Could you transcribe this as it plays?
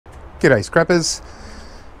G'day scrappers.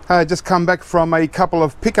 Just come back from a couple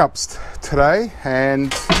of pickups today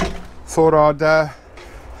and thought I'd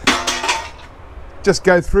just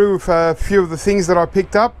go through with a few of the things that I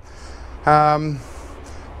picked up.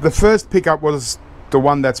 The first pickup was the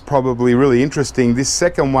one that's probably really interesting. This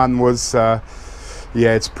second one was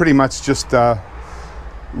it's pretty much just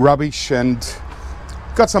rubbish, and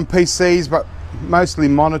got some PCs but mostly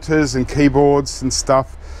monitors and keyboards and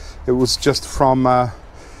stuff. It was just from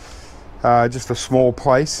just a small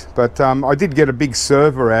place, but I did get a big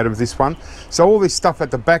server out of this one. So all this stuff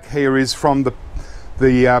at the back here is from the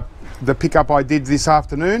pickup I did this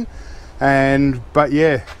afternoon. But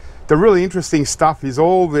yeah, the really interesting stuff is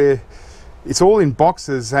all there. It's all in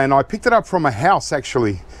boxes, and I picked it up from a house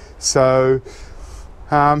actually. So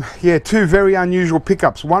yeah, two very unusual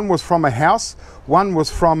pickups. One was from a house, one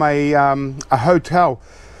was from a hotel,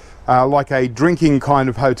 like a drinking kind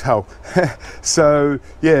of hotel. So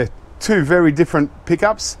yeah, two very different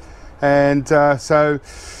pickups. And so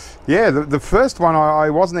yeah, the first one I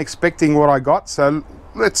wasn't expecting what I got, so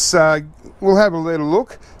let's we'll have a little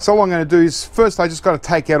look. So all I'm going to do is first I just got to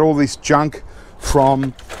take out all this junk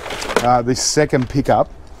from this second pickup,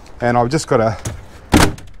 and I've just got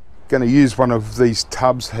going to use one of these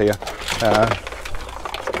tubs here.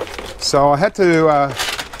 So I had to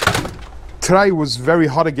today was very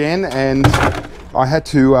hot again, and I had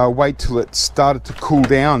to wait till it started to cool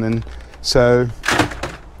down, and so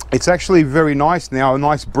it's actually very nice now, a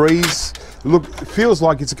nice breeze. Look, it feels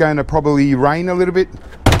like it's going to probably rain a little bit,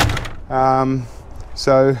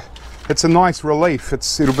 so it's a nice relief.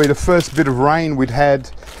 It'll be the first bit of rain we'd had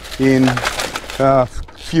in a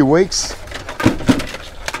few weeks.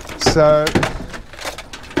 So,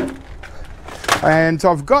 and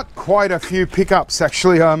I've got quite a few pickups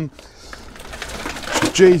actually.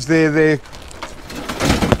 Geez, they're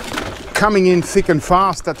coming in thick and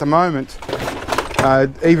fast at the moment.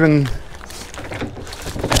 Even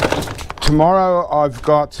tomorrow I've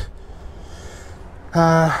got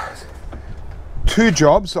two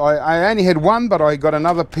jobs. I only had one, but I got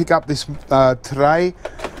another pickup this today,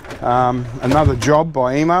 another job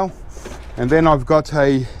by email, and then I've got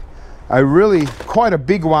a really quite a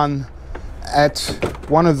big one at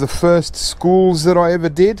one of the first schools that I ever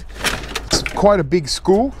did. It's quite a big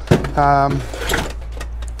school,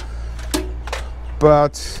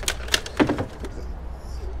 but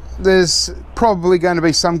there's probably going to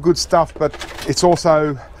be some good stuff, but it's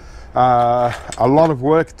also a lot of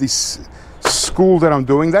work. This school that I'm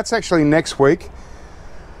doing, that's actually next week,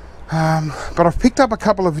 but I've picked up a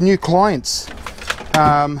couple of new clients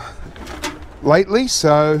lately,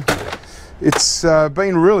 so it's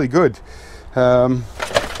been really good.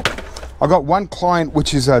 I got one client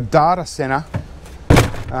which is a data center.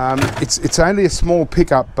 It's only a small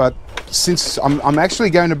pickup, but since I'm actually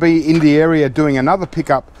going to be in the area doing another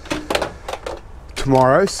pickup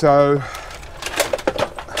tomorrow, so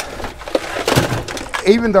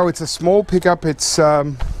even though it's a small pickup, it's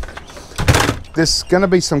there's going to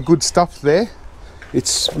be some good stuff there.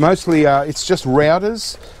 It's mostly it's just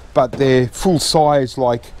routers, but they're full size,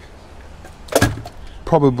 like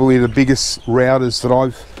probably the biggest routers that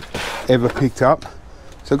I've ever picked up.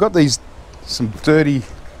 So I've got some dirty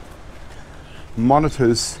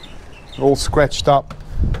monitors all scratched up.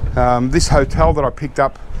 This hotel that I picked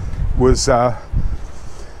up was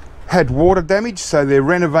had water damage, so they're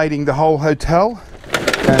renovating the whole hotel,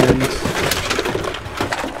 and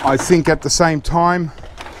I think at the same time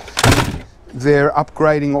they're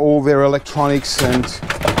upgrading all their electronics and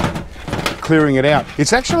clearing it out.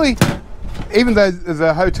 It's actually, even though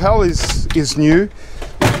the hotel is new,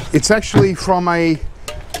 it's actually from a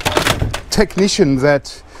technician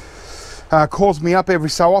that calls me up every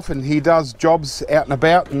so often. He does jobs out and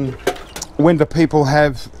about, and when the people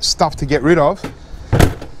have stuff to get rid of,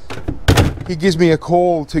 he gives me a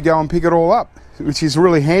call to go and pick it all up, which is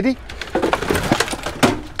really handy.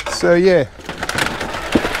 So yeah,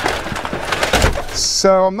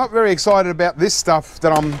 so I'm not very excited about this stuff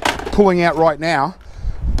that I'm pulling out right now,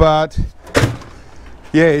 but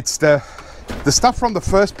yeah, it's the stuff from the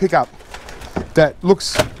first pickup that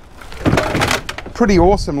looks pretty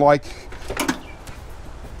awesome, like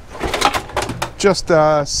just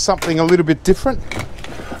something a little bit different.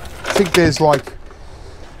 I think there's like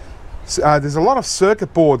there's a lot of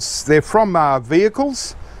circuit boards. They're from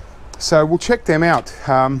vehicles, so we'll check them out.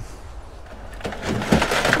 Can't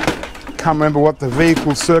remember what the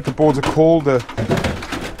vehicle circuit boards are called, the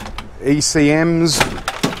ECMs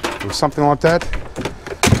or something like that.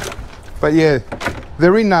 But yeah,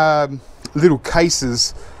 they're in little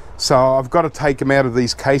cases, so I've got to take them out of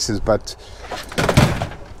these cases. But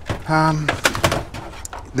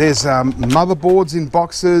There's motherboards in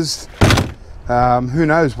boxes. Who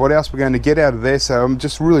knows what else we're going to get out of there, so I'm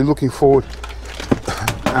just really looking forward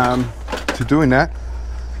to doing that.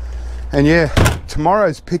 And yeah,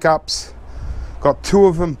 tomorrow's pickups, got 2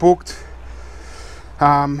 of them booked.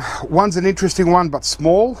 One's an interesting one but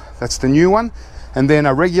small, that's the new one, and then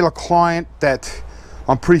a regular client that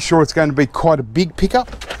I'm pretty sure it's going to be quite a big pickup,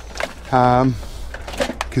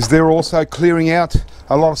 because they're also clearing out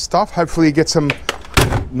a lot of stuff. Hopefully you get some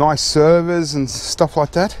nice servers and stuff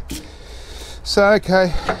like that. So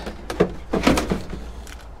okay,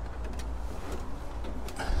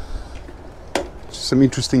 just some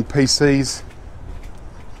interesting PCs.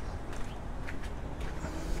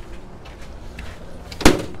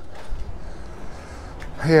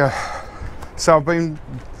 Yeah, so I've been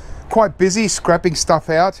quite busy scrapping stuff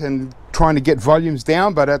out and trying to get volumes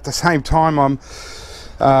down, but at the same time I'm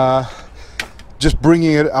just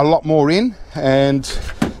bringing it a lot more in. And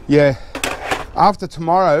yeah, after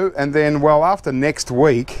tomorrow, and then well after next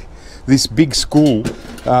week, this big school,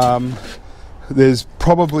 there's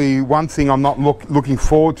probably one thing I'm not looking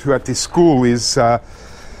forward to at this school is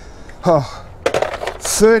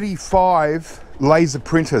 35 laser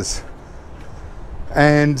printers,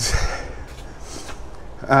 and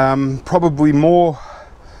probably more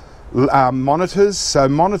monitors. So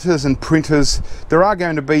monitors and printers. There are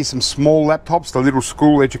going to be some small laptops, the little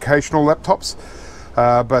school educational laptops,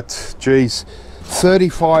 but geez,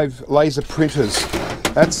 35 laser printers.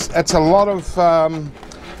 That's a lot of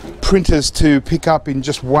printers to pick up in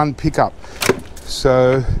just one pickup.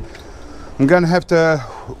 So I'm going to have to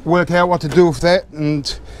work out what to do with that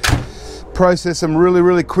and process them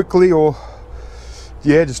really quickly, or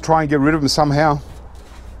yeah, just try and get rid of them somehow.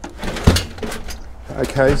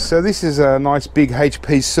 Okay, so this is a nice big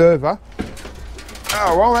HP server.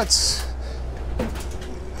 Oh well, that's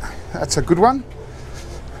a good one.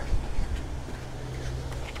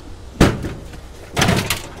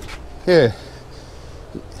 Yeah,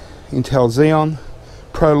 Intel Xeon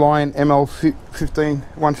ProLine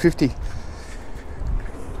ML15150.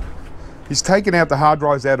 He's taken out the hard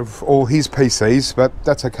drives out of all his PCs, but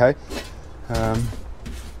that's okay.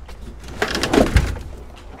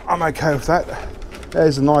 I'm okay with that.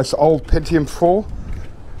 There's a nice old Pentium 4.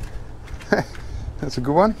 That's a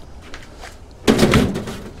good one.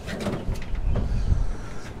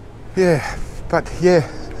 Yeah, but yeah,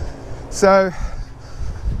 so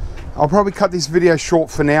I'll probably cut this video short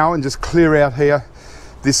for now and just clear out here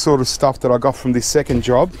this sort of stuff that I got from this second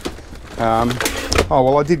job. Oh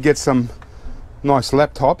well, I did get some nice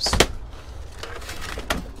laptops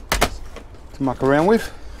to muck around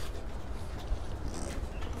with.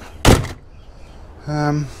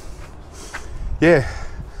 Yeah,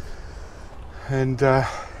 and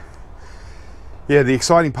yeah, the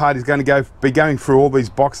exciting part is going to be going through all these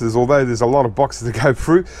boxes, although there's a lot of boxes to go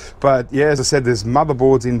through. But yeah, as I said, there's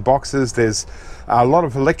motherboards in boxes, there's a lot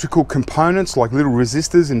of electrical components like little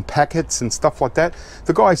resistors in packets and stuff like that.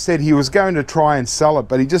 The guy said he was going to try and sell it,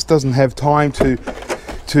 but he just doesn't have time to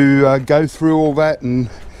go through all that and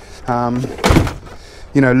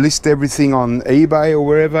you know, list everything on eBay or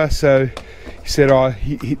wherever. So he said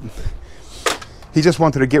he just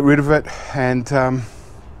wanted to get rid of it, and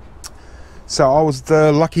so I was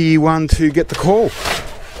the lucky one to get the call.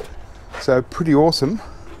 So pretty awesome.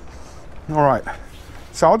 All right,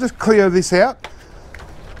 so I'll just clear this out,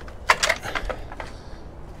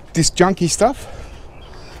 this junky stuff.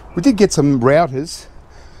 We did get some routers,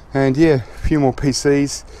 and yeah, a few more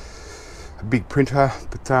PCs, a big printer,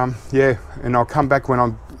 but yeah, and I'll come back when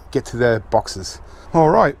I get to the boxes. All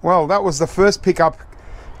right, well, that was the first pickup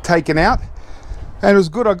taken out, and it was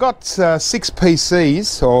good. I got 6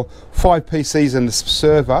 PCs, or 5 PCs and a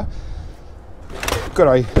server. Got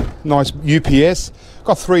a nice UPS,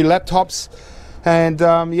 got 3 laptops, and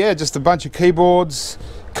yeah, just a bunch of keyboards,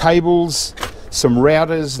 cables, some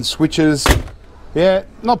routers and switches. Yeah,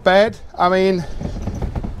 not bad. I mean,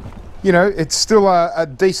 you know, it's still a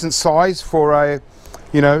decent size for a,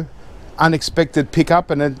 you know, unexpected pickup,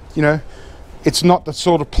 and you know, it's not the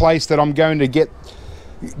sort of place that I'm going to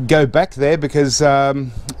go back there, because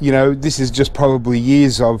you know, this is just probably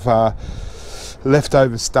years of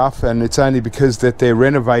leftover stuff, and it's only because that they're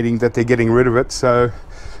renovating that they're getting rid of it. So,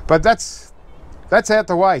 but that's out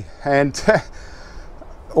the way, and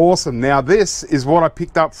awesome. Now this is what I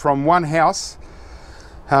picked up from one house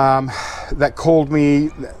that called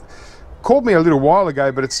me a little while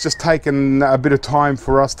ago, but it's just taken a bit of time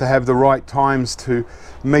for us to have the right times to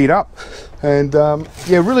meet up. And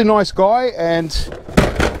yeah, really nice guy, and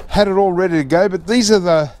had it all ready to go. But these are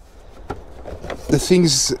the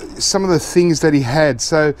things, some of the things that he had.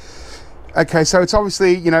 So Okay, so it's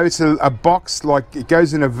obviously, you know, it's a box, like it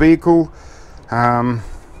goes in a vehicle. Can't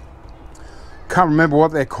remember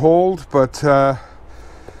what they're called, but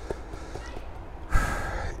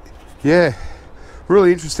yeah,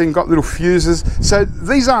 really interesting. Got little fuses. So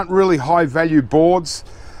these aren't really high value boards.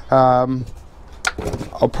 I'll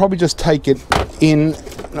probably just take it in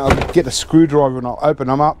and I'll get a screwdriver and I'll open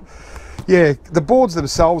them up. Yeah, the boards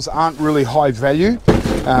themselves aren't really high value.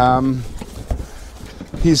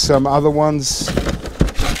 Here's some other ones.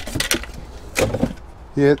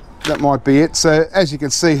 Yeah, that might be it. So as you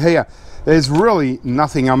can see here, there's really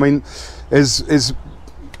nothing. I mean, there's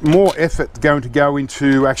more effort going to go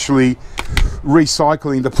into actually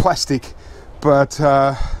recycling the plastic, but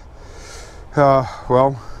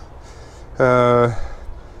well,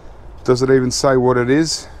 does it even say what it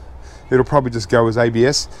is? It'll probably just go as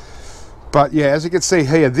ABS. But yeah, as you can see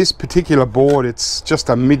here, this particular board, it's just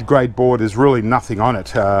a mid-grade board. There's really nothing on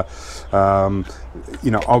it,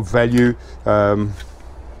 you know, of value.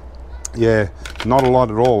 Yeah, not a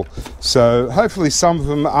lot at all. So hopefully some of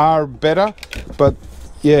them are better, but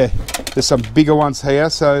yeah, there's some bigger ones here.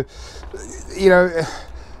 So, you know,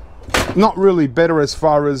 not really better as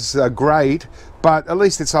far as grade, but at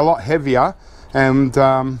least it's a lot heavier. And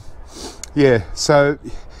yeah, so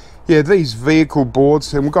yeah, these vehicle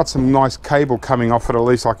boards, and we've got some nice cable coming off it. At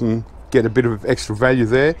least I can get a bit of extra value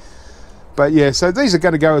there. But yeah, so these are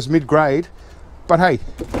going to go as mid-grade, but hey,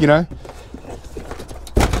 you know,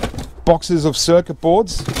 boxes of circuit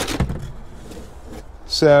boards.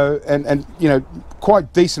 So, and you know,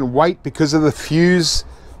 quite decent weight because of the fuse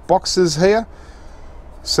boxes here.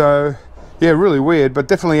 So yeah, really weird, but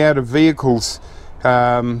definitely out of vehicles.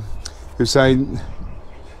 Who's saying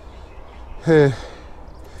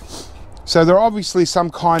so they're obviously some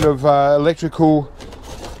kind of electrical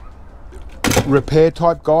repair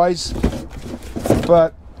type guys,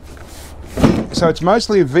 but so it's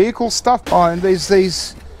mostly vehicle stuff. Oh, and there's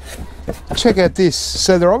these, check out this.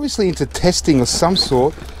 So they're obviously into testing of some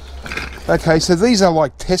sort. Okay, so these are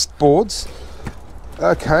like test boards.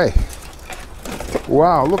 Okay,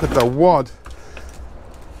 wow, look at the wad.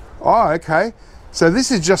 Oh, okay, so this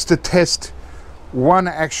is just to test one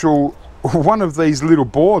of these little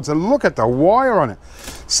boards, and look at the wire on it.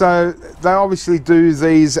 So they obviously do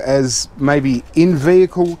these as maybe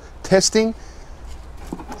in-vehicle testing,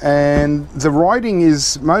 and the writing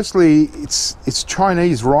is mostly it's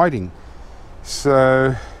Chinese writing.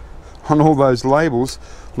 So on all those labels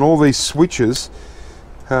and all these switches,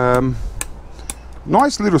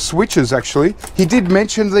 nice little switches actually. He did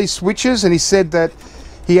mention these switches, and he said that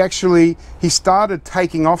he started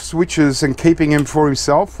taking off switches and keeping them for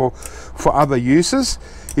himself or for other uses.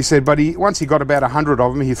 He said, but once he got about 100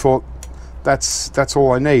 of them, he thought that's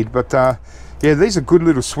all I need. But yeah, these are good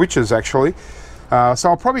little switches actually. So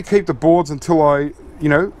I'll probably keep the boards until I, you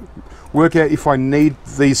know, work out if I need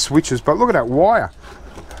these switches. But look at that wire,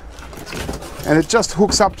 and it just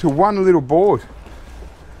hooks up to one little board.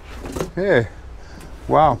 Yeah,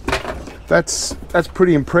 wow, that's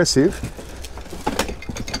pretty impressive.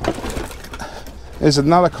 There's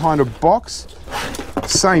another kind of box,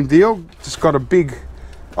 same deal, just got a big,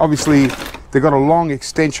 obviously they've got a long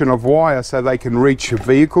extension of wire so they can reach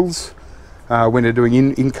vehicles when they're doing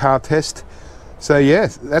in-car test. So yeah,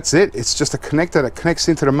 that's it. It's just a connector that connects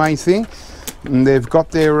into the main thing, and they've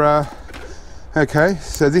got their okay,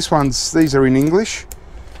 so these are in English.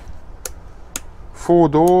 4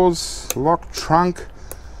 doors, lock, trunk.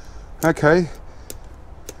 Okay,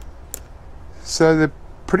 so they're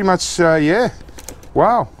pretty much yeah.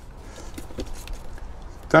 Wow,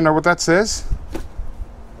 don't know what that says,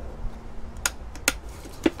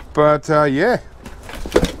 but yeah,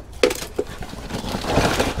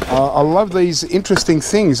 I love these interesting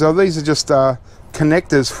things. Oh, these are just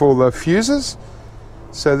connectors for the fuses,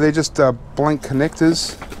 so they're just blank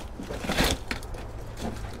connectors.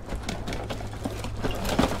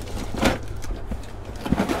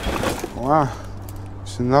 Wow,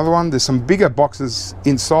 there's another one. There's some bigger boxes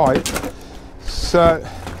inside. So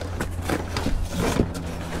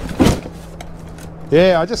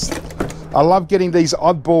yeah, I love getting these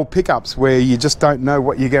oddball pickups where you just don't know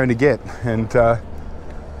what you're going to get. And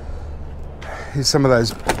here's some of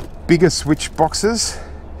those bigger switch boxes.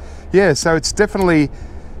 Yeah, so it's definitely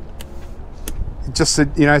just,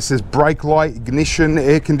 you know, it says brake light, ignition,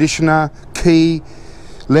 air conditioner, key,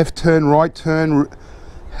 left turn, right turn,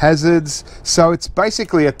 hazards. So it's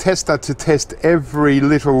basically a tester to test every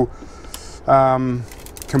little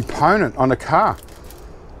component on a car,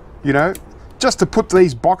 you know, just to put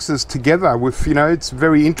these boxes together with, you know, it's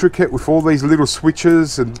very intricate with all these little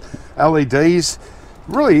switches and LEDs.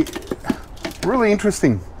 Really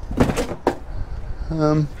interesting.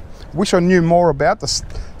 Wish I knew more about the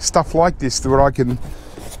stuff like this, that I can,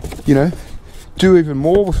 you know, do even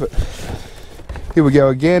more with it. Here we go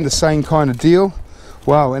again, the same kind of deal.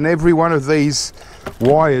 Wow, and every one of these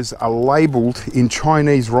wires are labelled in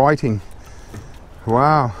Chinese writing.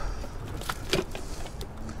 Wow.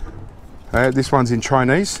 This one's in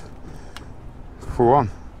Chinese. Full on.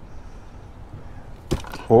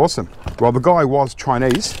 Awesome. Well, the guy was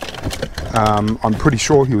Chinese. I'm pretty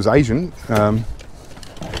sure he was Asian.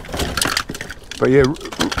 But yeah,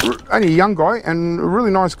 only a young guy and a really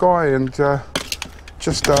nice guy, and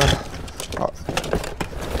just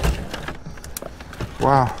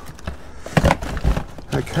wow.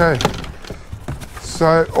 Okay,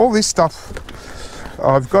 so all this stuff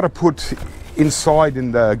I've got to put inside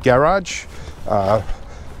in the garage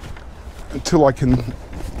until I can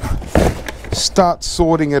start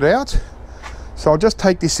sorting it out. So I'll just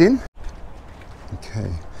take this in.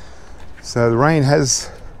 Okay, so the rain has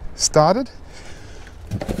started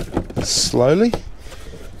slowly.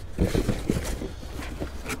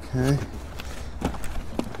 Okay,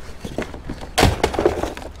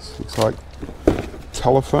 this looks like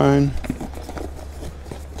telephone.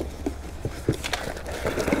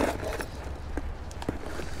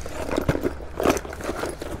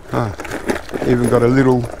 Even got a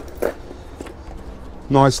little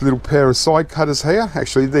nice little pair of side cutters here.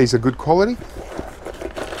 Actually, these are good quality.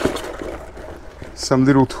 Some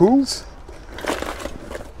little tools.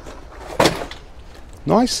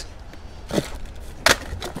 Nice.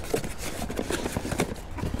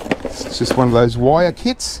 It's just one of those wire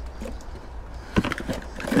kits.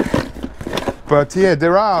 But yeah,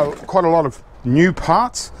 there are quite a lot of new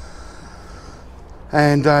parts.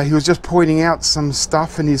 And he was just pointing out some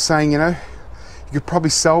stuff, and he's saying, you know, you could probably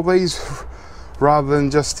sell these rather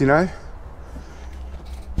than just, you know,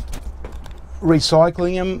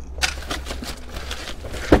 recycling them.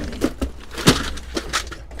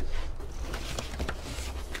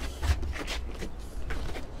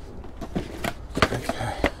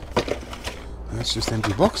 Okay, that's just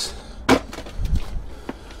empty box.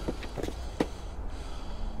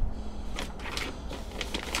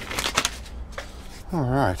 All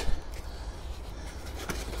right.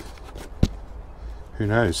 Who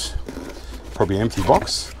knows? Probably empty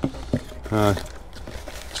box.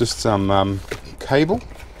 Just some cable.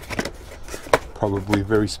 Probably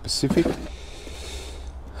very specific.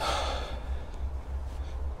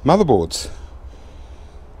 Motherboards.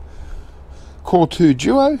 Core 2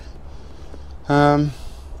 Duo. Yeah,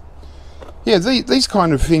 these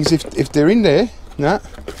kind of things, if they're in there, no.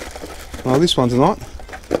 Well, this one's not.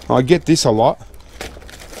 I get this a lot.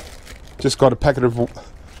 Just got a packet of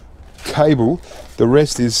cable. The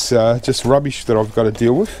rest is just rubbish that I've got to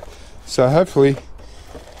deal with. So hopefully,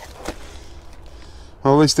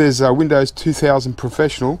 well, at least there's Windows 2000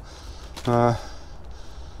 Professional.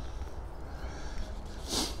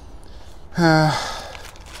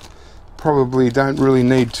 Probably don't really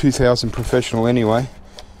need 2000 Professional anyway.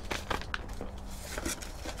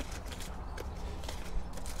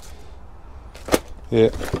 Yeah,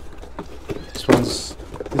 this one's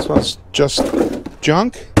just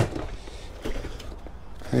junk.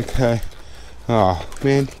 Okay. Oh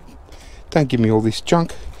man, don't give me all this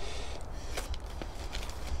junk.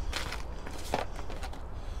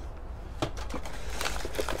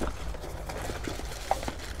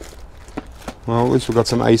 Well, at least we've got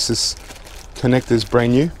some Asus connectors,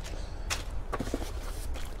 brand new.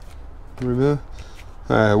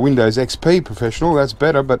 Windows XP Professional, that's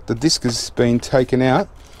better, but the disk has been taken out.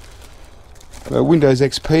 Windows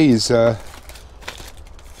XP is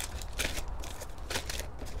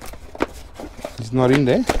not in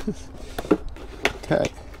there. Okay.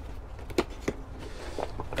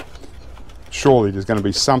 Surely there's going to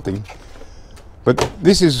be something. But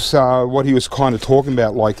this is what he was kind of talking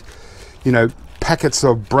about, like, you know, packets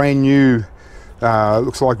of brand new,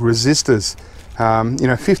 looks like resistors, you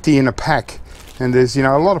know, 50 in a pack. And there's, you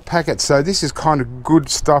know, a lot of packets. So this is kind of good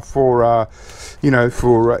stuff for, you know,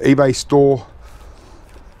 for eBay store,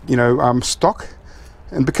 you know, stock.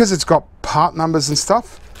 And because it's got part numbers and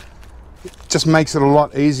stuff, it just makes it a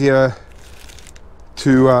lot easier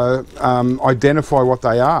to identify what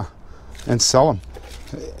they are and sell them.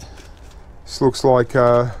 This looks like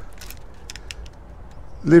tiny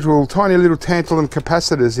little tantalum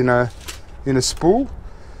capacitors in a spool.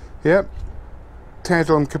 Yep,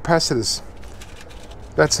 tantalum capacitors.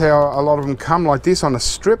 That's how a lot of them come, like this on a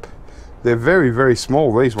strip. They're very, very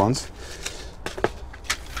small, these ones.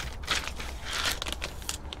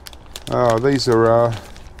 Oh, these are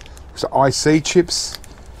IC chips.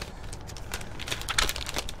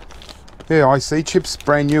 Yeah, IC chips,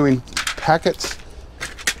 brand new in packets.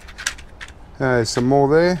 There's some more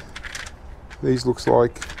there. These looks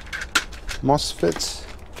like MOSFETs.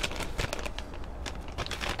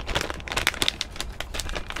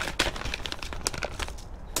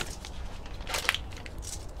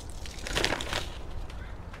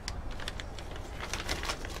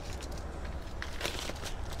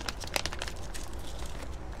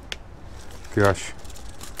 Gosh,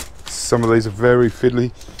 some of these are very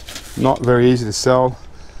fiddly, not very easy to sell.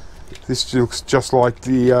 This looks just like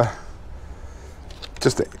the,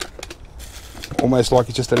 almost like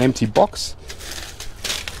it's just an empty box.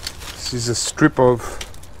 This is a strip of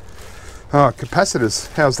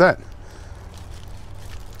capacitors. How's that?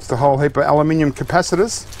 Just a whole heap of aluminium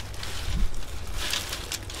capacitors.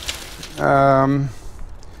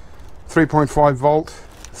 3.5 volt,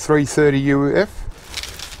 330 UF.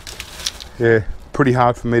 Yeah, pretty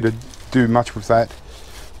hard for me to do much with that.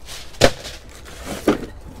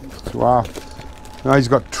 Wow. Now he's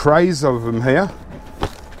got trays of them here.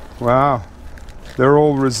 Wow. They're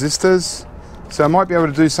all resistors. So I might be able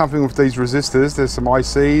to do something with these resistors. There's some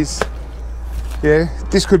ICs. Yeah,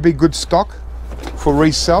 this could be good stock for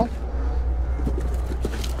resell.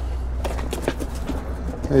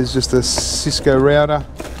 There's just a Cisco router.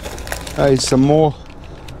 There's some more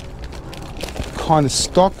kind of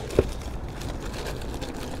stock.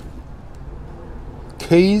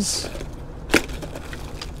 Keys,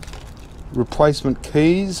 replacement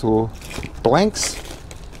keys or blanks.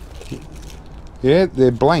 Yeah,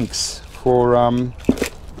 they're blanks for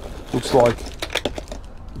looks like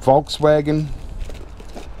Volkswagen.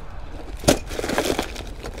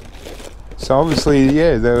 So obviously,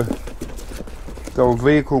 yeah, they were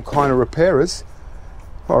vehicle kind of repairers.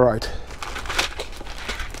 All right.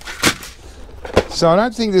 So I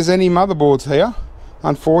don't think there's any motherboards here,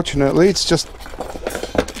 unfortunately. It's just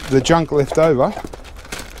the junk left over.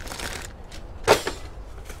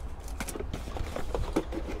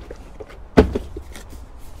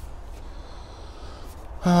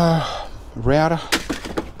 Router.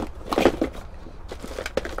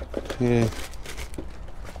 Yeah.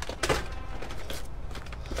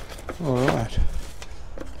 All right.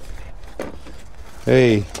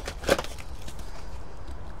 Hey.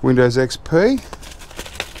 Windows XP.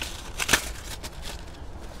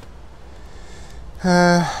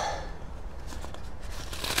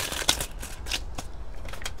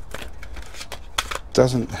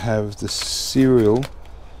 Doesn't have the serial.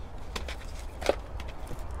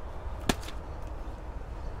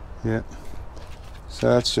 Yeah, so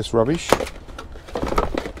that's just rubbish.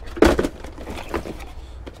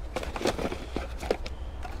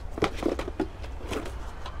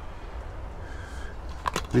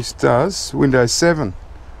 This does. Windows 7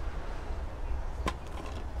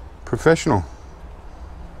 Professional.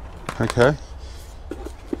 Okay.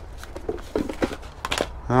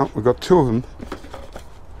 Oh, we've got two of them.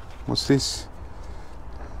 What's this?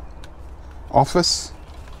 Office.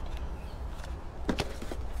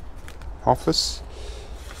 Office.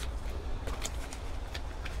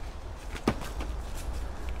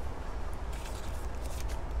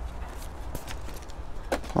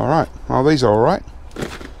 All right. Well, these are all right.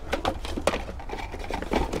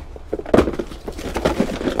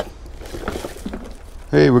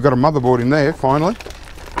 Hey, we've got a motherboard in there finally.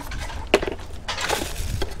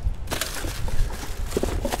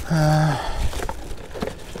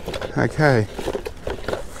 Okay,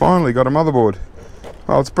 finally got a motherboard.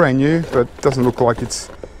 Well, it's brand new, but doesn't look like it's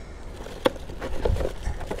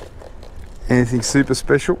anything super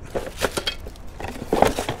special.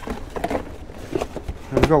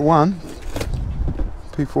 And we've got one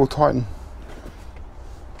P4 Titan.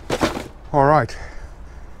 All right.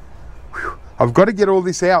 I've got to get all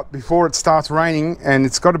this out before it starts raining, and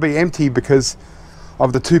it's got to be empty because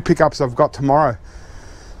of the two pickups I've got tomorrow.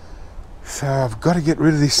 So I've got to get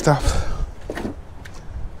rid of this stuff.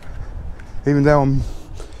 Even though I'm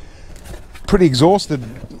pretty exhausted,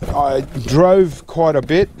 I drove quite a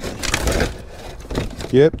bit.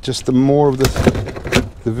 Yep, just the more of the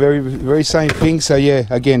very same thing. So yeah,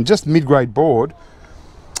 again, just mid-grade board,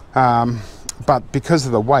 but because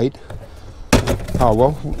of the weight, oh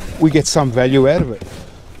well, we get some value out of it.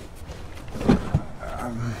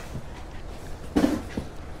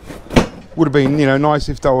 Would have been, you know, nice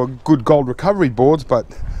if they were good gold recovery boards, but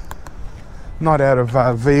not out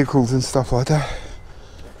of vehicles and stuff like that.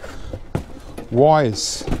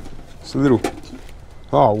 Wires. It's a little,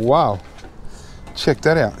 oh wow, check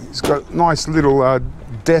that out. It's got a nice little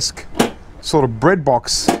desk sort of bread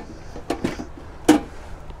box.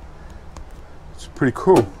 It's pretty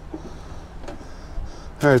cool.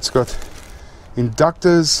 It's got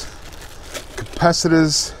inductors,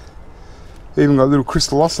 capacitors, even got little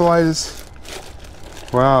crystal oscillators.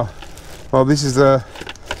 Wow. Well, this is the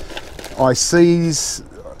ICs.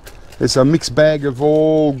 It's a mixed bag of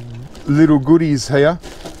all little goodies here.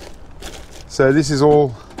 So this is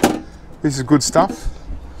good stuff.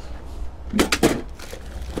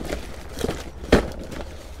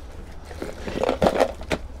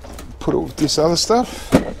 Put all this other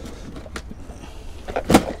stuff.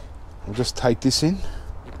 I'll just take this in.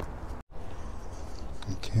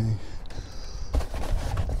 Okay.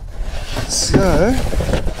 So,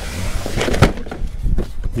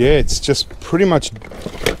 yeah, it's just pretty much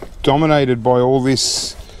dominated by all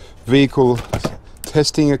this vehicle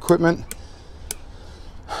testing equipment.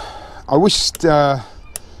 I wished I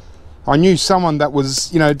knew someone that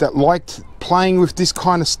was, you know, that liked playing with this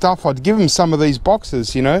kind of stuff. I'd give them some of these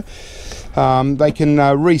boxes, you know. They can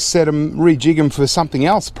reset them, rejig them for something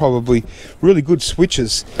else, probably. Really good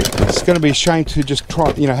switches. It's going to be a shame to just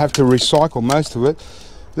try, you know, have to recycle most of it.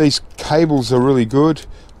 These cables are really good.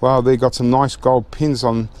 Wow, they've got some nice gold pins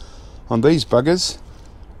on these buggers.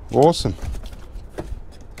 Awesome.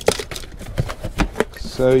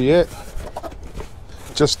 So yeah,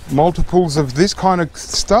 just multiples of this kind of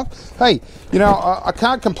stuff. Hey, you know, I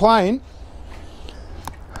can't complain.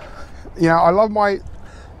 You know, I love my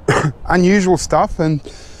unusual stuff, and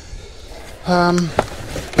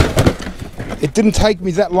it didn't take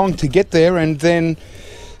me that long to get there, and then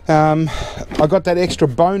I got that extra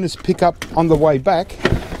bonus pickup on the way back.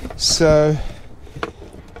 So,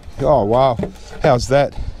 oh wow, how's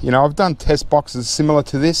that? You know, I've done test boxes similar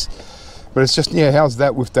to this, but it's just, yeah, how's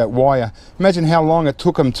that with that wire? Imagine how long it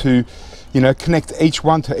took them to, you know, connect each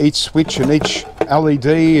one to each switch and each LED,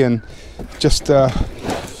 and just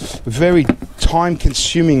very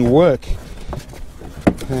time-consuming work.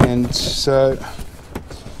 And so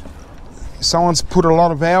someone's put a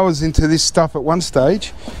lot of hours into this stuff at one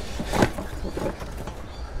stage.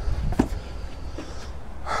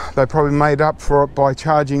 They probably made up for it by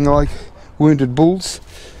charging like wounded bulls.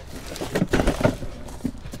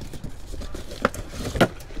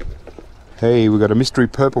 Hey, we got a mystery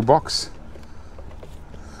purple box.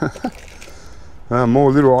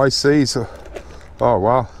 More little ICs. Oh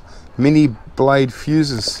wow, mini blade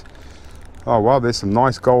fuses. Oh wow, there's some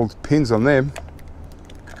nice gold pins on them.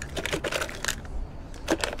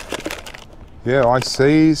 Yeah,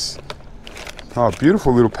 ICs. Oh,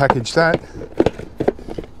 beautiful little package that.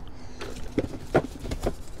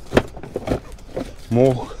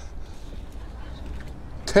 More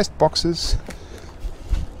test boxes.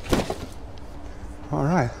 All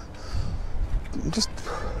right, just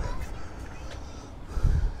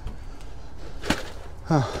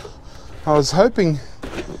I was hoping,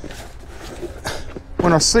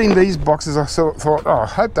 when I seen these boxes, I thought, oh, I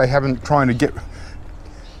hope they haven't trying to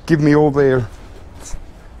give me all their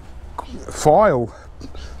file,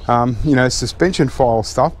 you know, suspension file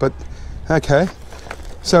stuff. But okay,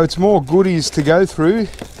 so it's more goodies to go through.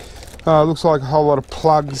 Looks like a whole lot of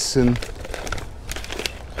plugs and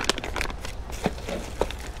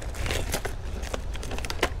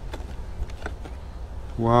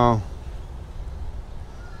wow.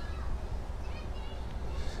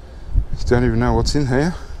 Don't even know what's in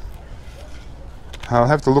here. I'll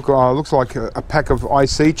have to look. Oh, it looks like a pack of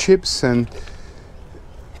IC chips, and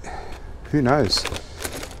who knows.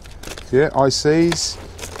 Yeah, ICs,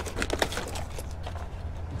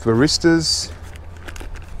 varistas.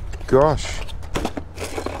 Gosh.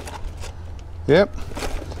 Yep.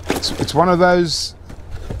 It's one of those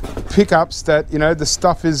pickups that, you know, the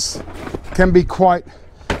stuff can be quite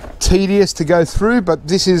tedious to go through, but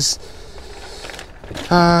this is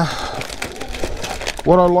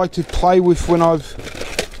what I like to play with when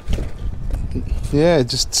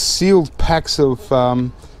just sealed packs of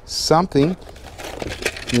something.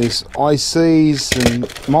 There's ICs and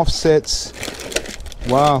MOSFETs.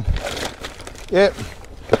 Wow. Yep.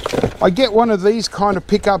 I get one of these kind of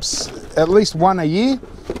pickups, at least one a year,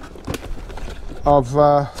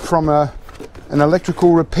 from an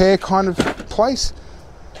electrical repair kind of place.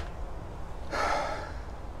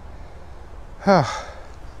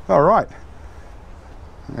 All right.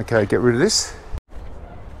 Okay, get rid of this.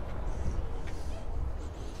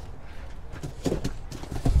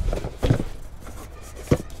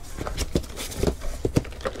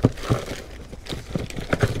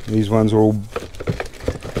 These ones are all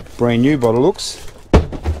brand new by the looks.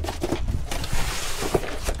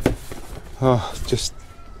 Oh, just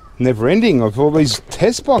never ending of all these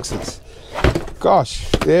test boxes. Gosh,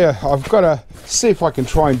 yeah, I've got to see if I can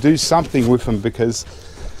try and do something with them, because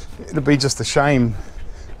it'll be just a shame.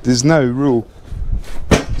 There's no real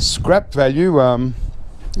scrap value, you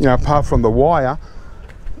know, apart from the wire.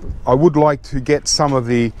 I would like to get some of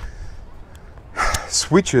the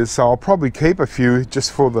switches, so I'll probably keep a few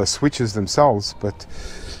just for the switches themselves. But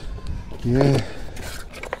yeah,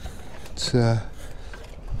 it's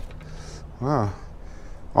wow,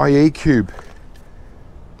 IE cube.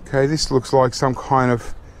 Okay, this looks like some kind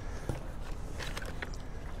of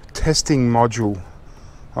testing module.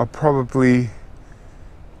 I'll probably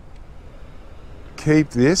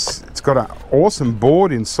keep this. It's got an awesome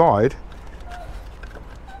board inside.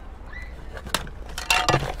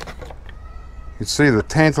 You can see the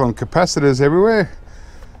tantalum capacitors everywhere.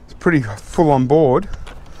 It's pretty full on board.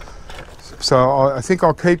 So I think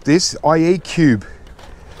I'll keep this IE cube.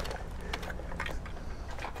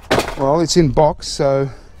 Well, it's in box, so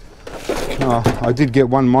I did get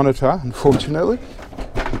one monitor, unfortunately.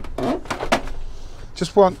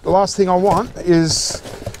 Just the last thing I want is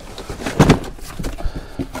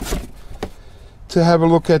to have a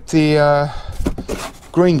look at the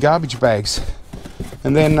green garbage bags,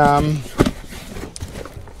 and then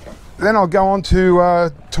I'll go on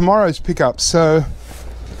to tomorrow's pickup. So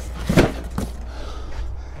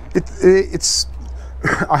it's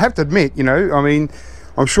I have to admit, you know, I mean,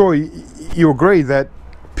 I'm sure you agree that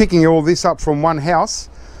picking all this up from one house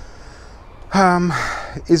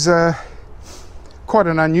is quite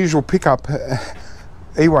an unusual pickup,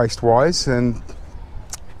 eWaste wise, and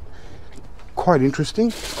quite interesting.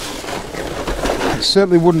 I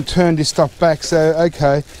certainly wouldn't turn this stuff back. So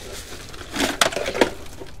okay,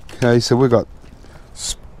 so we've got,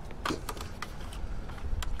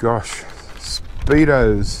 gosh,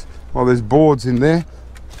 speedos. Well, there's boards in there.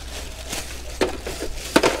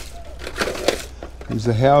 There's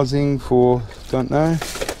the housing for, don't know.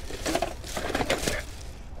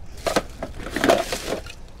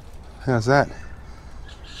 How's that?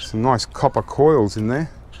 Some nice copper coils in there.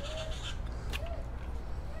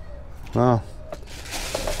 Wow.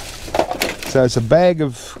 So it's a bag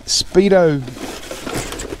of Speedo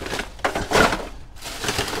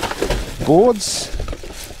boards.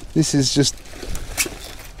 This is just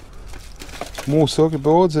more circuit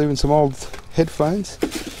boards, even some old headphones.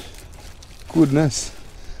 Goodness.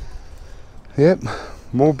 Yep,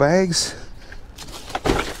 more bags.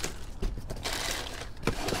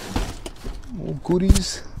 More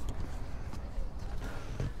goodies.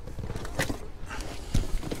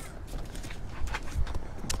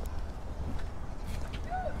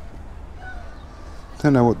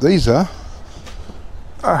 Don't know what these are.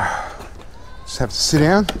 Just have to sit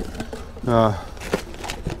down.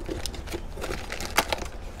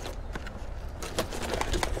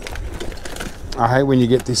 I hate when you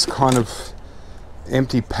get this kind of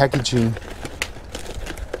empty packaging.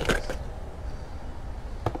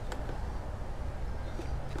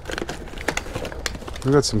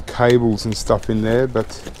 We've got some cables and stuff in there, but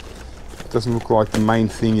it doesn't look like the main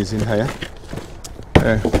thing is in here.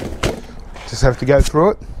 Just have to go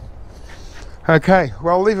through it. Okay,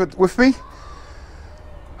 well, leave it with me.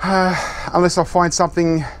 Unless I find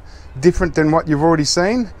something different than what you've already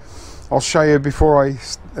seen, I'll show you before I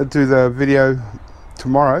do the video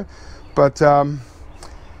tomorrow. But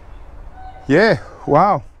yeah,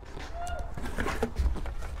 wow.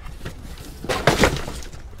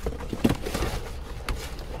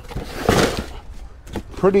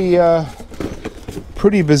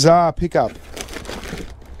 Pretty bizarre pickup.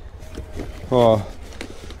 Oh,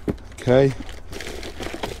 okay,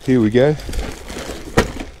 here we go.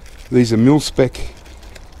 These are mil-spec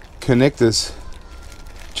connectors.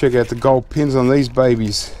 Check out the gold pins on these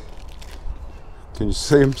babies. Can you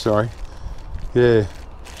see them? Sorry. Yeah.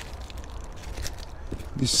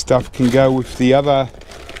 This stuff can go with the other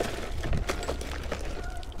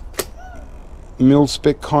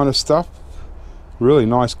mil-spec kind of stuff. Really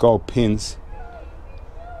nice gold pins.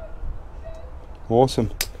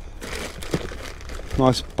 Awesome.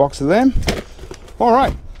 Nice box of them. All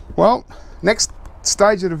right. Well, next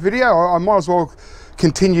stage of the video, I might as well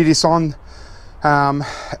continue this on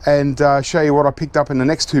and show you what I picked up in the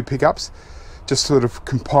next two pickups. Just sort of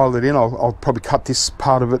compile it in. I'll probably cut this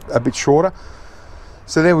part of it a bit shorter.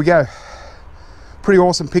 So there we go. Pretty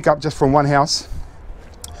awesome pickup just from one house.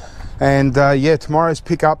 And yeah, tomorrow's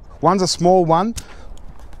pickup, one's a small one,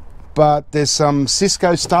 but there's some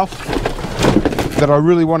Cisco stuff that I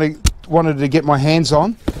really wanted to get my hands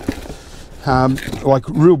on, like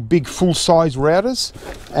real big full-size routers,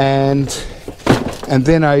 and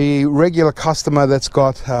then a regular customer that's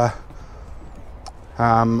got a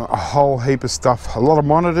whole heap of stuff, a lot of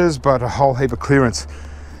monitors, but a whole heap of clearance.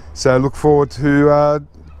 So look forward to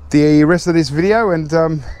the rest of this video, and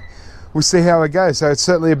we'll see how it goes. So it's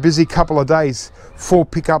certainly a busy couple of days, 4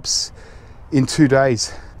 pickups in 2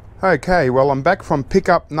 days. Okay, well, I'm back from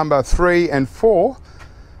pickup number 3 and 4.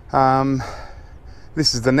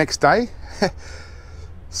 This is the next day.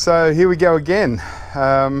 So here we go again.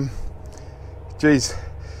 Geez,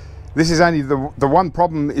 this is only the one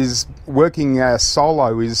problem is working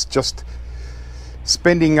solo is just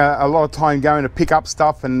spending a lot of time going to pick up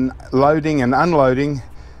stuff and loading and unloading.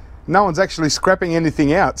 No one's actually scrapping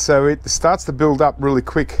anything out, so it starts to build up really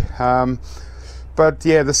quick. But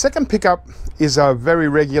yeah, the second pickup is a very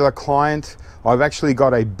regular client. I've actually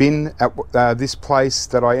got a bin at this place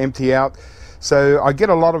that I empty out. So I get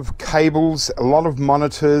a lot of cables, a lot of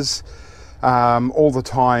monitors all the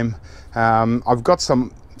time. I've got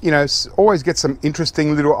some, you know, always get some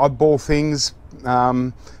interesting little oddball things.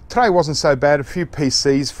 Today wasn't so bad, a few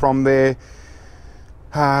PCs from there.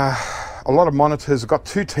 A lot of monitors. I've got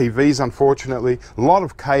 2 TVs, unfortunately. A lot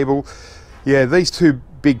of cable. Yeah, these 2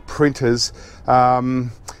 big printers.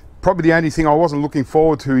 Probably the only thing I wasn't looking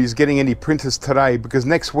forward to is getting any printers today, because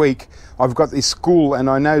next week I've got this school and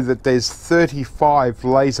I know that there's 35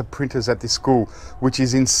 laser printers at this school, which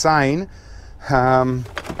is insane. So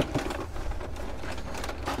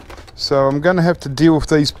I'm going to have to deal with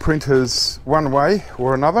these printers one way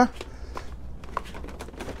or another.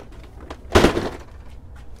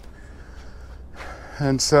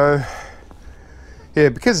 And so, yeah,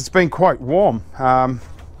 because it's been quite warm,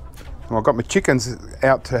 I've got my chickens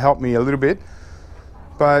out to help me a little bit.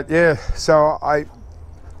 But yeah, so I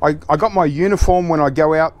got my uniform when I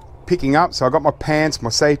go out picking up. So I got my pants, my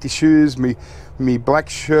safety shoes, me black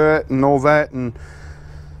shirt and all that. And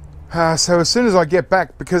so as soon as I get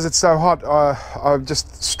back, because it's so hot, I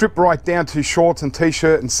just strip right down to shorts and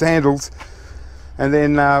t-shirt and sandals, and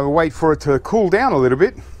then wait for it to cool down a little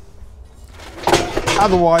bit.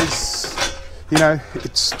 Otherwise, you know,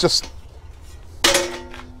 it's just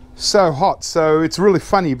so hot. So it's really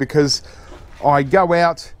funny because I go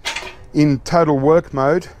out in total work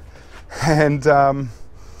mode, and as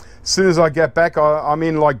soon as I get back, I'm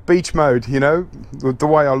in like beach mode, you know, the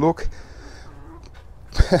way I look.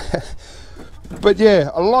 But yeah,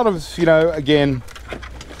 a lot of, you know, again,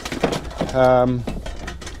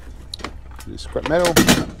 scrap metal,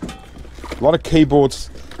 a lot of keyboards.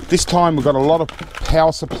 This time we've got a lot of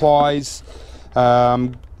power supplies.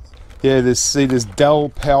 Yeah, there's Dell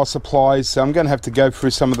power supplies, so I'm going to have to go through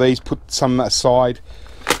some of these, put some aside.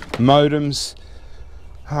 Modems.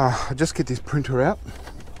 I'll just get this printer out.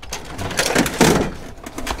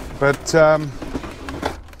 But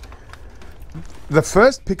the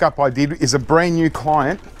first pickup I did is a brand new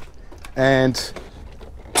client, and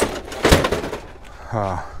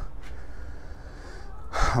I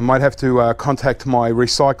might have to contact my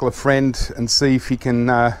recycler friend and see if he can,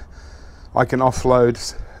 I can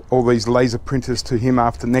offload all these laser printers to him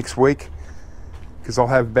after next week, because I'll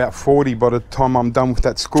have about 40 by the time I'm done with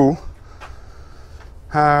that school.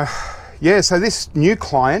 Yeah, so this new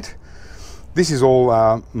client, this is all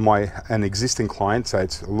an existing client, so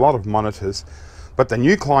it's a lot of monitors. But the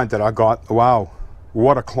new client that I got, wow,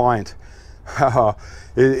 what a client.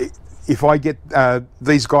 If I get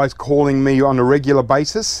these guys calling me on a regular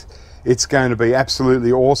basis, it's going to be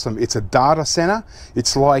absolutely awesome. It's a data center.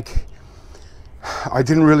 It's like, I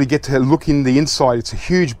didn't really get to look in the inside. It's a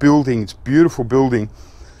huge building. It's a beautiful building.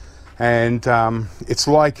 And it's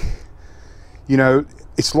like, you know,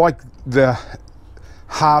 it's like the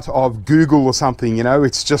heart of Google or something, you know.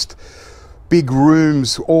 It's just big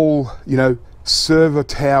rooms, all, you know, server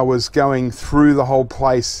towers going through the whole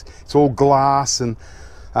place. It's all glass, and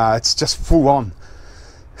it's just full on.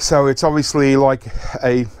 So it's obviously like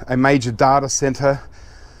a major data center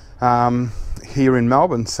here in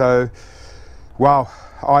Melbourne. So wow,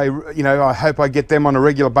 I hope I get them on a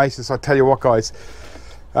regular basis. I tell you what, guys,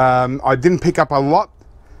 I didn't pick up a lot.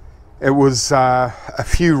 It was a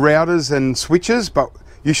few routers and switches, but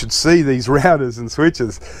you should see these routers and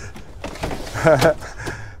switches.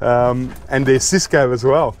 And they're Cisco as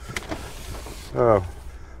well. Oh,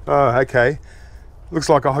 okay. Looks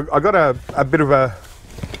like I got a bit of a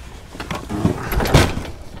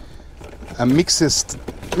mix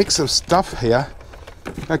of stuff here.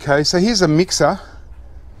 Okay, so here's a mixer.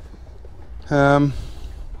 Yeah,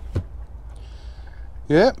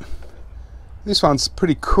 this one's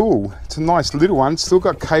pretty cool. It's a nice little one. Still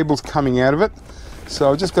got cables coming out of it,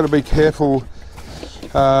 so I've just got to be careful.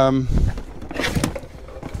 Oh,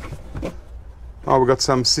 we've got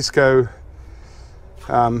some Cisco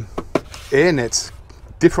air nets,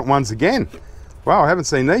 different ones again. Wow, I haven't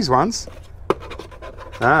seen these ones.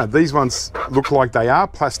 These ones look like they are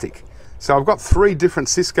plastic. So I've got 3 different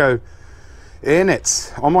Cisco air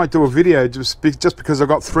nets. I might do a video just because I've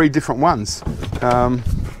got 3 different ones.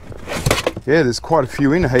 Yeah, there's quite a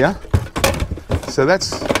few in here. So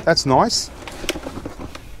that's nice.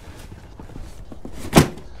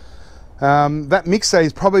 That mixer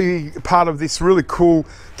is probably part of this really cool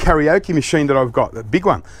karaoke machine that I've got, the big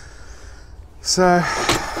one. So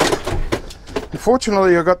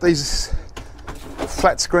unfortunately I've got these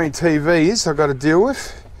flat screen TVs I've got to deal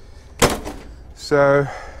with. So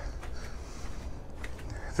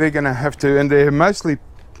they're going to have to, and they're mostly,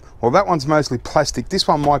 well, that one's mostly plastic. This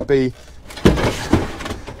one might be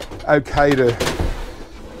okay to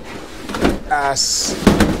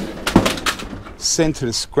sent to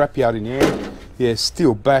the scrapyard in here. Yeah,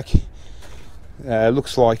 still back.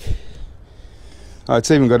 Looks like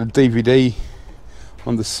it's even got a DVD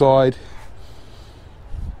on the side.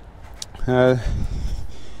 Yeah,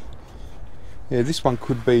 this one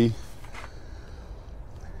could be,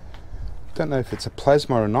 don't know if it's a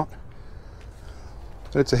plasma or not,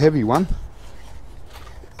 but it's a heavy one.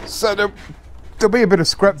 So there'll be a bit of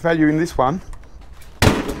scrap value in this one.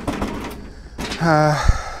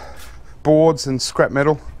 Boards and scrap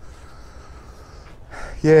metal.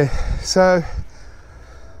 Yeah, so,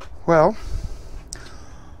 well,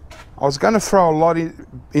 I was going to throw a lot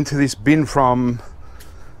into this bin from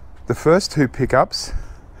the first two pickups,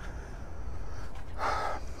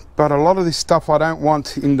 but a lot of this stuff I don't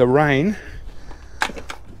want in the rain.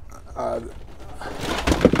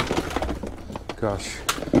 Gosh,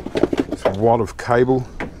 it's a wad of cable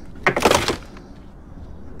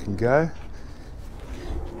can go.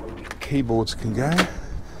 Keyboards can go.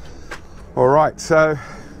 All right, so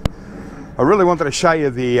I really wanted to show you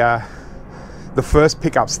the first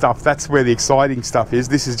pickup stuff. That's where the exciting stuff is.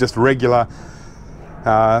 This is just regular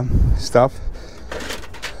stuff.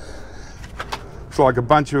 It's like a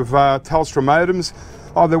bunch of Telstra modems.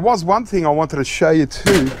 Oh, there was one thing I wanted to show you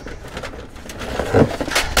too.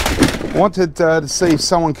 I wanted to see if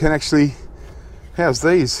someone can actually, how's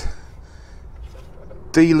these?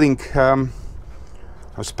 D-Link, I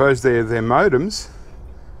suppose they're modems.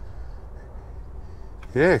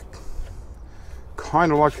 Yeah,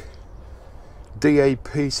 kind of like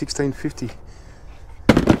DAP 1650.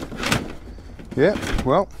 Yeah,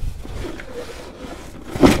 well,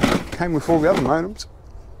 came with all the other modems.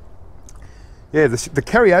 Yeah, the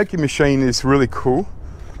karaoke machine is really cool.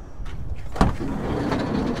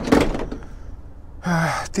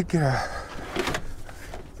 Did get a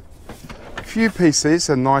few PCs,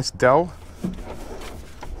 a nice Dell.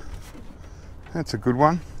 That's a good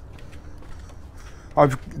one.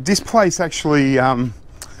 This place actually,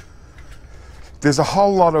 there's a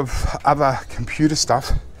whole lot of other computer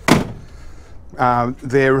stuff.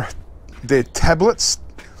 They're tablets.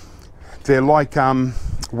 They're like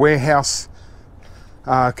warehouse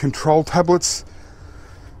control tablets,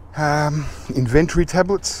 inventory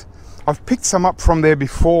tablets. I've picked some up from there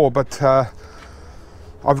before, but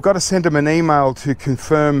I've got to send them an email to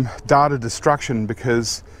confirm data destruction,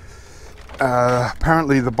 because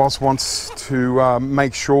apparently the boss wants to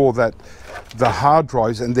make sure that the hard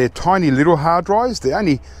drives, and they're tiny little hard drives, they're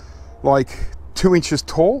only like 2 inches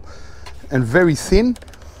tall and very thin.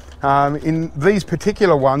 In these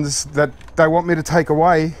particular ones that they want me to take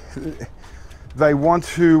away, they want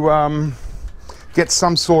to get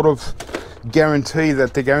some sort of guarantee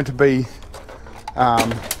that they're going to be,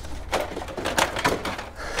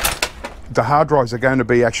 the hard drives are going to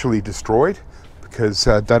be actually destroyed, because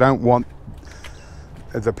they don't want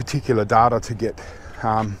the particular data to get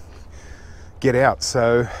out.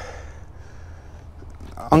 So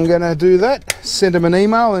I'm going to do that, send them an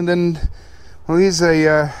email, and then, well, here's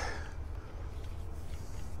a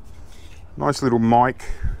nice little mic,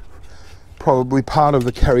 probably part of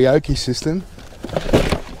the karaoke system.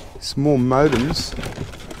 Some more modems,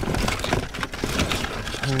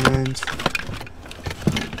 and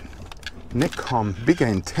Netcom big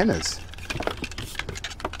antennas.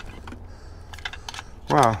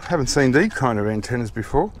 Wow, haven't seen these kind of antennas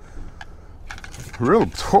before. Real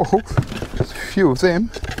tall. There's a few of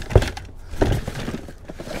them.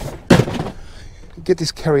 Get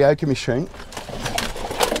this karaoke machine.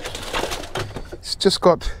 It's just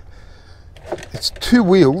got, it's 2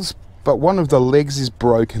 wheels, but one of the legs is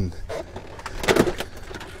broken.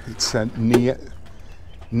 It's a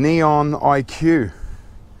Neon IQ.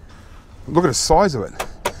 Look at the size of it.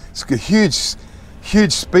 It's got a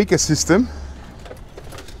huge speaker system.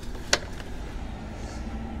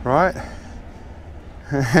 Right?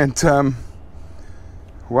 And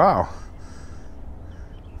wow.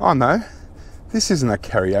 Oh no, this isn't a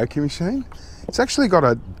karaoke machine. It's actually got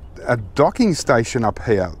a docking station up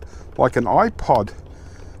here, like an iPad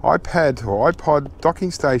or iPod docking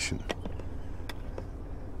station.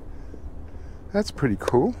 That's pretty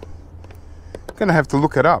cool. I'm gonna have to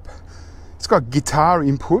look it up. It's got guitar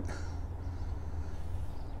input.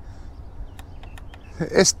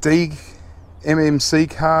 SD, MMC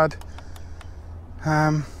card,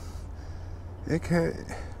 okay,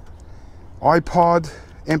 iPod,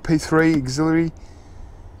 MP3 auxiliary.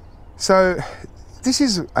 So this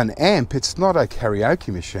is an amp, it's not a karaoke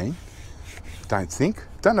machine, don't think.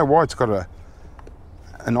 Don't know why it's got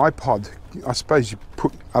an iPod. I suppose you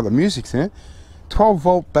put other music in it.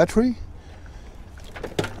 12-volt battery.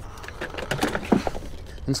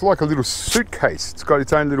 It's like a little suitcase. It's got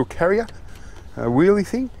its own little carrier, a wheelie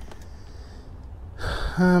thing.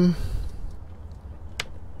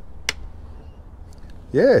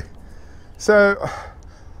 Yeah, so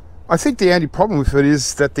I think the only problem with it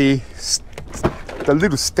is that the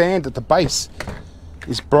little stand at the base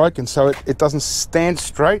is broken, so it doesn't stand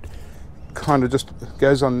straight, kind of just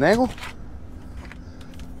goes on an angle.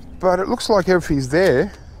 But it looks like everything's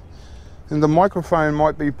there, and the microphone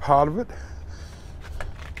might be part of it.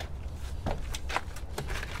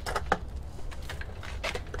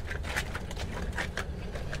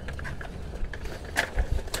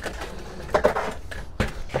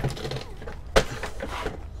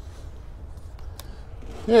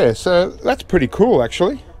 Yeah, so that's pretty cool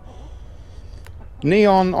actually.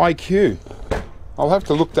 Neon IQ. I'll have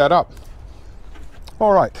to look that up.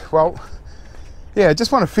 All right, well, yeah, I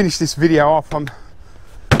just want to finish this video off. I'm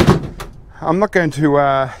not going to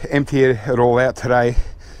empty it all out today.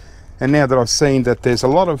 And now that I've seen that there's a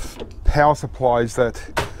lot of power supplies that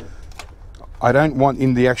I don't want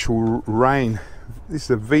in the actual rain. This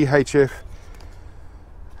is a VHF.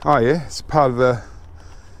 Oh yeah, it's part of the,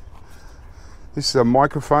 this is a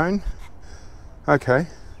microphone. Okay,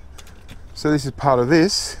 so this is part of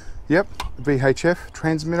this. Yep, VHF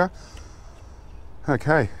transmitter.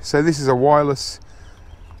 Okay, so this is a wireless.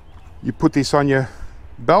 You put this on your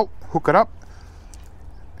belt, hook it up,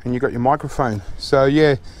 and you got your microphone. So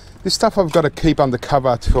yeah, this stuff I've got to keep under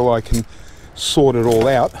cover till I can sort it all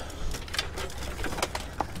out.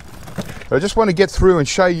 But I just want to get through and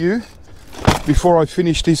show you before I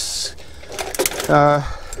finish this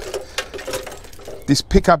this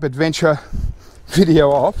pickup adventure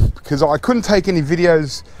video off, because I couldn't take any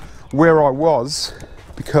videos where I was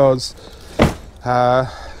because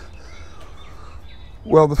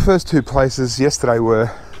well, the first two places yesterday it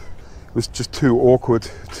was just too awkward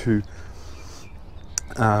to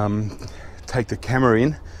take the camera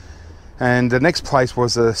in, and the next place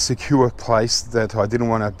was a secure place that I didn't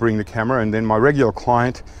want to bring the camera. And then my regular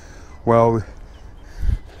client, well,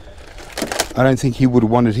 I don't think he would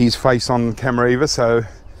have wanted his face on camera either, so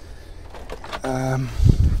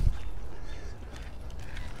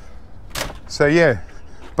so yeah.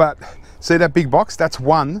 But see that big box? That's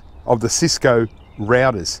one of the Cisco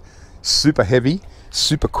routers. Super heavy,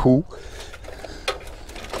 super cool.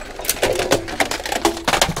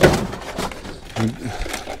 And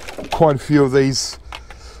quite a few of these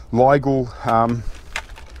Legal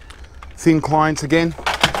thin clients again.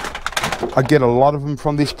 I get a lot of them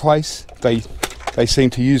from this place. They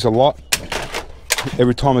seem to use a lot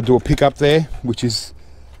every time I do a pickup there, which is,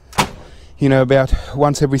 you know, about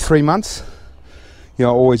once every 3 months. You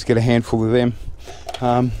know, I always get a handful of them.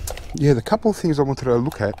 Yeah, the couple of things I wanted to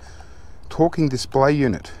look at. Talking display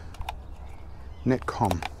unit,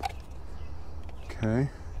 Netcom. Okay,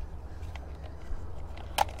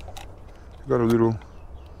 got a little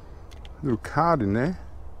card in there.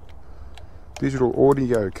 Digital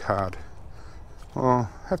audio card. I'll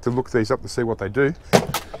have to look these up to see what they do.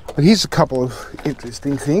 But here's a couple of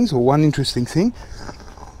interesting things, or one interesting thing.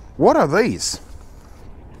 What are these?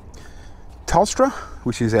 Telstra,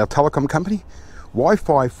 which is our telecom company.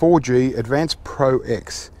 Wi-Fi 4G Advanced Pro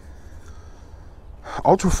X.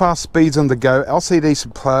 Ultra fast speeds on the go. LCD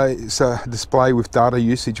display with data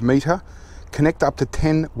usage meter. Connect up to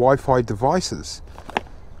 10 Wi-Fi devices.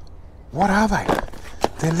 What are they?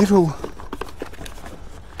 They're little.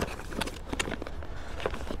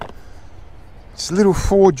 It's a little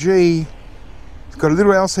 4G. It's got a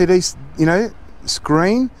little LCD, you know,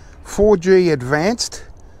 screen. 4G advanced.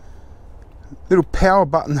 Little power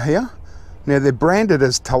button here. Now they're branded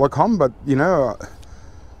as telecom, but you know,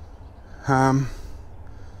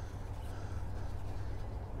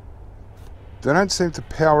 they don't seem to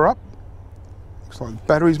power up. Looks like the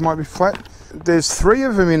batteries might be flat. There's 3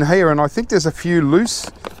 of them in here, and I think there's a few loose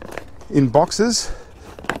in boxes.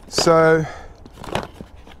 So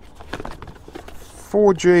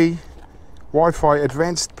 4G Wi-Fi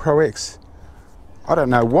Advanced Pro X. I don't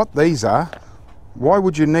know what these are. Why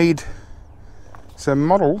would you need? So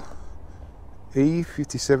model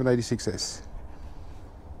E5786S.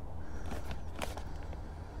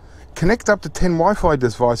 Connect up to 10 Wi-Fi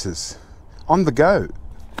devices on the go.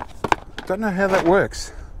 Don't know how that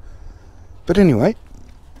works. But anyway,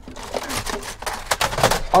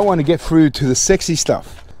 I want to get through to the sexy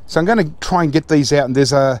stuff. So I'm going to try and get these out, and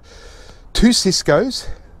there's two Ciscos,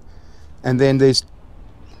 and then there's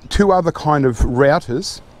two other kind of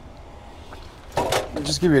routers. I'll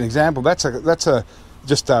just give you an example. That's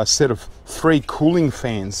just a set of 3 cooling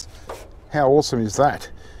fans. How awesome is that?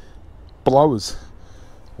 Blowers.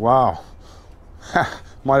 Wow.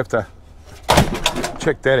 Might have to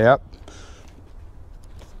check that out.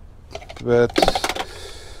 But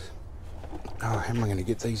oh, how am I going to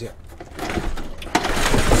get these out?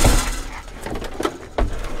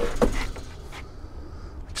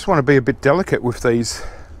 I just want to be a bit delicate with these.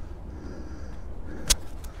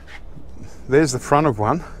 There's the front of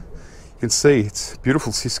one. You can see it's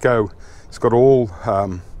beautiful Cisco. It's got all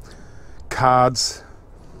cards,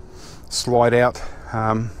 slide out.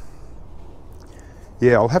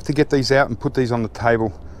 Yeah, I'll have to get these out and put these on the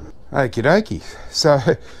table. Okie dokie. So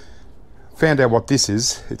found out what this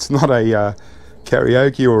is. It's not a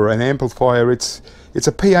karaoke or an amplifier. It's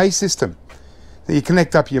a PA system. You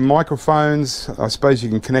connect up your microphones. I suppose you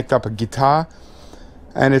can connect up a guitar,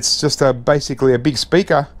 and it's just basically a big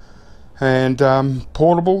speaker and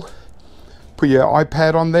portable. Put your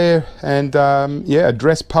iPad on there and yeah,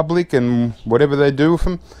 address public and whatever they do with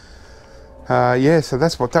them. Yeah, so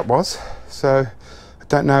that's what that was. So I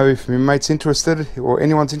don't know if my mate's interested or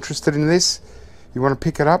anyone's interested in this. You want to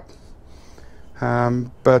pick it up?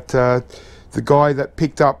 But the guy that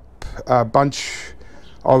picked up a bunch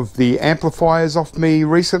of the amplifiers off me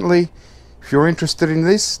recently, if you're interested in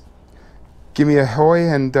this, give me a hoy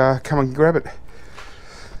and come and grab it.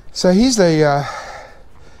 So here's the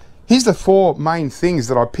 4 main things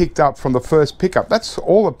that I picked up from the first pickup. That's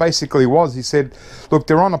all it basically was. He said, look,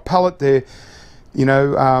 they're on a pallet there, you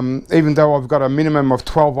know, even though I've got a minimum of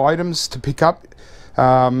 12 items to pick up.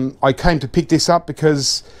 I came to pick this up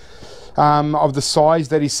because of the size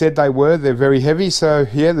that he said they were. They're very heavy. So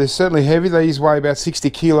yeah, they're certainly heavy. These weigh about 60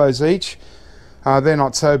 kilos each. They're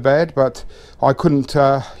not so bad, but I couldn't,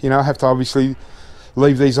 you know, have to obviously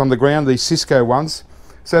leave these on the ground, these Cisco ones.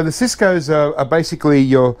 So the Ciscos are basically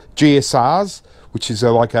your GSRs, which is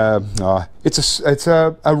like it's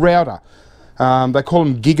a router. They call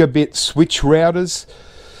them gigabit switch routers.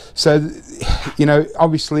 So, you know,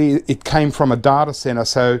 obviously it came from a data center.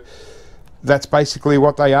 So that's basically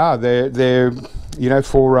what they are. They're you know,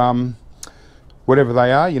 for whatever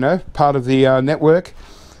they are, you know, part of the network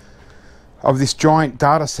of this giant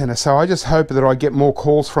data center. So I just hope that I get more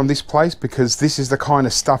calls from this place, because this is the kind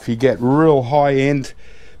of stuff you get, real high-end,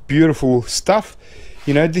 beautiful stuff.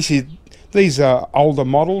 You know, these are older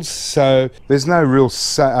models, so there's no real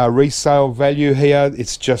resale value here.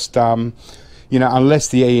 It's just you know, unless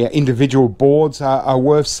the individual boards are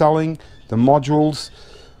worth selling, the modules,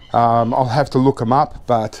 I'll have to look them up,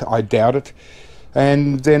 but I doubt it.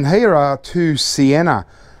 And then here are 2 Sienna.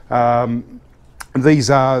 These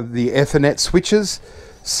are the Ethernet switches,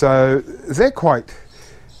 so they're quite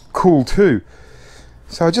cool too.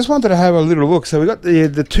 So I just wanted to have a little look. So we got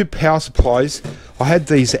the 2 power supplies. I had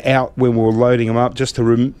these out when we were loading them up just to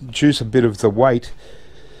reduce a bit of the weight.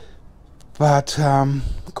 But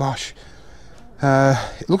gosh,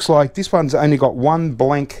 it looks like this one's only got 1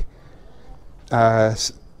 blank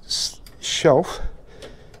shelf.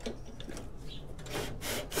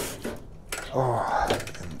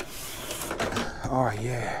 Oh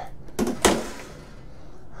yeah,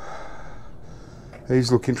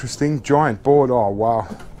 these look interesting. Giant board. Oh wow.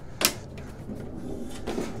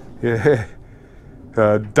 Yeah,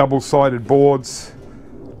 double-sided boards.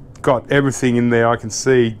 Got everything in there. I can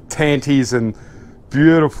see tanties and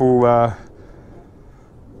beautiful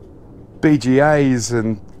BGAs,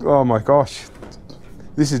 and oh my gosh,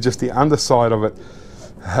 this is just the underside of it.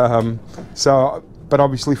 But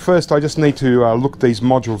obviously first I just need to look these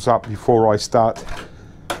modules up before I start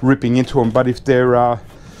ripping into them. But if they're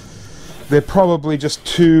probably just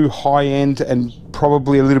too high-end and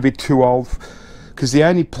probably a little bit too old, because the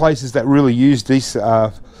only places that really use these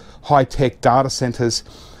high-tech data centers,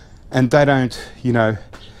 and they don't, you know,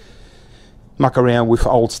 muck around with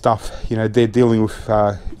old stuff. You know, they're dealing with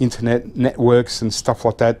internet networks and stuff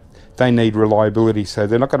like that. They need reliability, so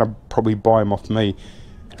they're not going to probably buy them off me.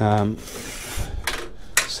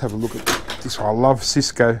 Let's have a look at this one. I love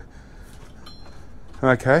Cisco.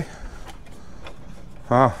 Okay.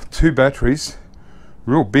 2 batteries,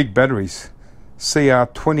 real big batteries.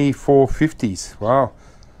 CR2450s. Wow.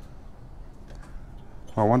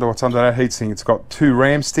 I wonder what's under that heatsink. It's got 2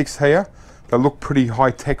 RAM sticks here. They look pretty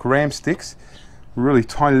high-tech RAM sticks. Really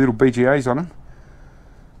tiny little BGAs on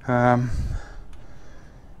them.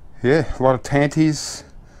 Yeah, a lot of tanties.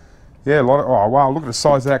 Yeah, a lot of, oh wow, look at the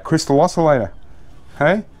size of that crystal oscillator.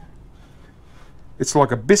 Hey? It's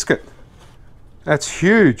like a biscuit. That's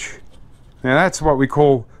huge. Now that's what we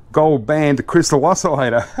call gold band crystal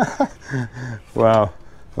oscillator. Wow.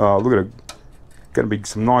 Oh, look at it. Gonna be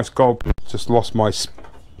some nice gold. Just lost my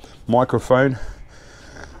microphone.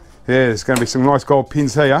 Yeah, there's gonna be some nice gold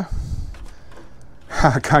pins here.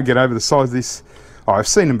 I can't get over the size of this. Oh, I've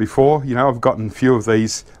seen them before, you know, I've gotten a few of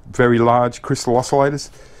these very large crystal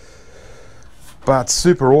oscillators. But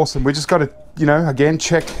super awesome. We just got to, you know, again,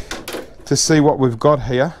 check to see what we've got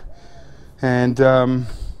here. And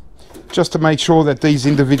just to make sure that these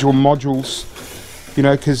individual modules, you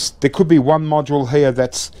know, because there could be one module here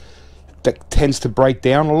that tends to break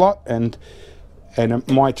down a lot, and it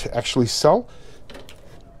might actually sell.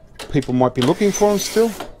 People might be looking for them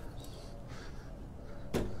still.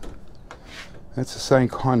 That's the same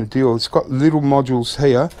kind of deal. It's got little modules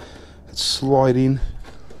here that slide in.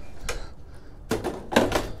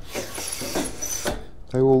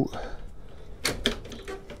 They all,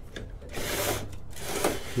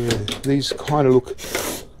 yeah, these kind of look,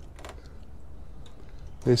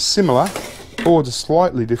 they're similar, boards are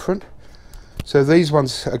slightly different. So these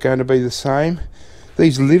ones are going to be the same.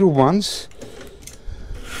 These little ones,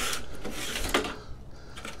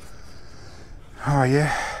 oh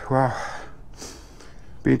yeah, wow.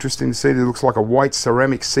 Be interesting to see. It looks like a white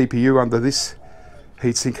ceramic CPU under this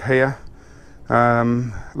heatsink here.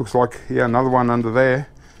 Looks like, yeah, another one under there.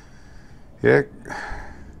 Yeah,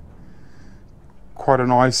 quite a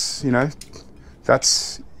nice, you know,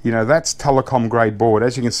 that's telecom grade board.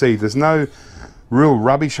 As you can see, there's no real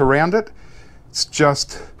rubbish around it. It's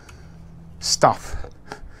just stuff.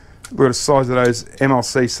 Look at the size of those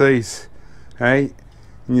MLCCs. Hey,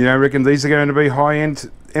 you know, reckon these are going to be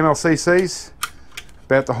high-end MLCCs?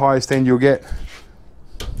 About the highest end you'll get.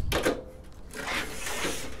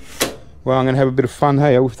 Well, I'm going to have a bit of fun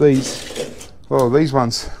here with these. Oh, these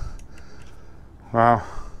ones. Wow.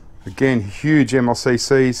 Again, huge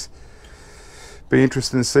MLCCs. Be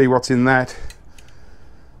interesting to see what's in that.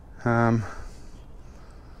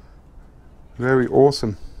 Very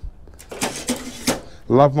awesome.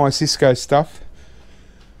 Love my Cisco stuff.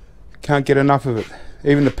 Can't get enough of it.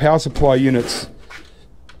 Even the power supply units.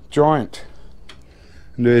 Giant.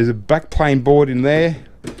 And there's a backplane board in there.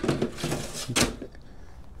 In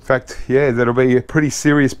fact, yeah, that'll be a pretty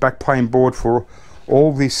serious backplane board for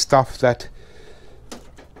all this stuff that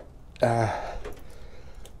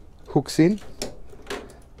hooks in.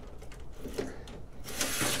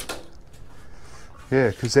 Yeah,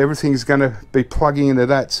 because everything's going to be plugging into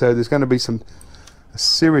that, so there's going to be a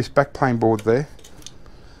serious backplane board there.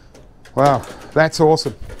 Wow, that's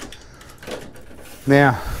awesome.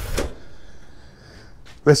 Now,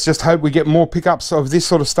 let's just hope we get more pickups of this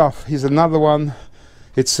sort of stuff. Here's another one.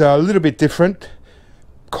 It's a little bit different.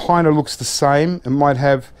 Kind of looks the same. It might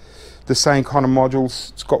have the same kind of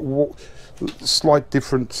modules. It's got slight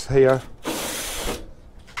difference here.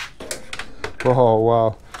 Oh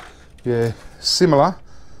wow, yeah, similar.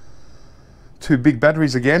 Two big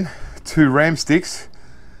batteries again. Two RAM sticks.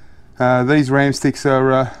 These RAM sticks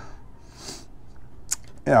are,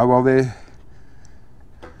 yeah, well, they're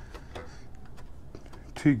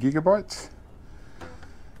 2 gigabytes.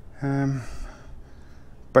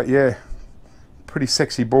 But yeah, pretty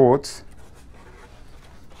sexy boards.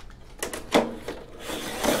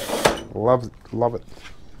 Love it, love it.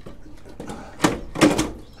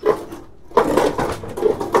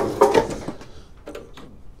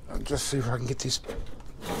 I'll just see if I can get this.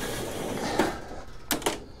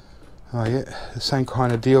 Oh yeah, the same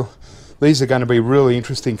kind of deal. These are going to be really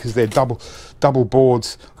interesting because they're double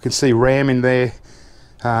boards. I can see RAM in there.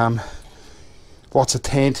 Lots of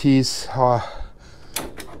tanties.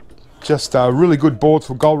 Just a really good board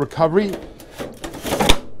for gold recovery.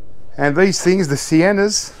 And these things, the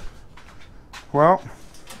Siennas, well,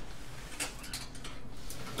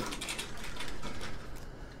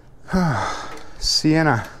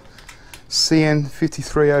 Sienna, CN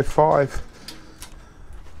 5305.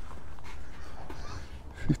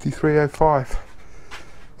 5305.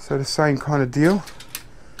 So the same kind of deal.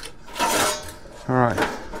 All right.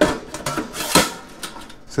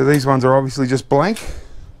 So these ones are obviously just blank.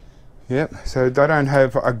 Yep, so they don't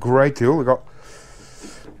have a great deal. We've got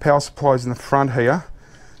power supplies in the front here.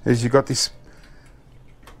 As you've got this,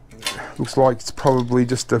 looks like it's probably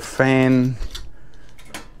just a fan.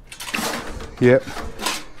 Yep,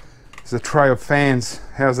 there's a tray of fans.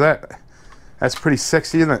 How's that? That's pretty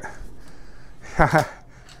sexy, isn't it?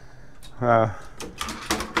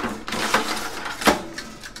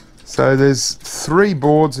 So there's 3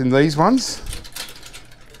 boards in these ones.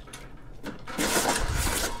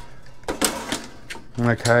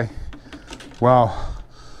 Okay, wow,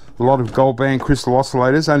 a lot of gold band crystal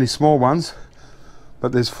oscillators, only small ones,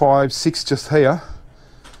 but there's 5, 6 just here.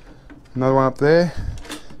 Another one up there.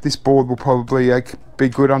 This board will probably be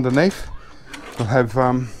good underneath. We'll have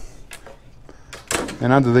and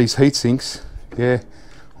under these heat sinks, yeah,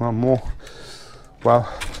 one more.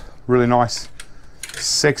 Well, really nice,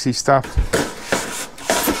 sexy stuff.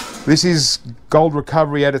 This is gold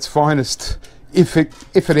recovery at its finest, if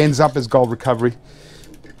it ends up as gold recovery,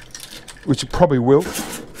 which it probably will.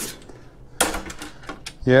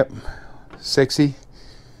 Yep, sexy,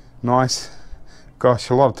 nice. Gosh,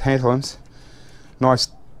 a lot of tantalums. Nice.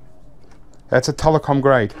 That's a telecom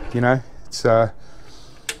grade, you know. It's a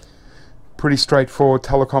pretty straightforward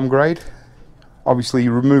telecom grade. Obviously,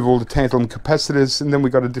 you remove all the tantalum capacitors, and then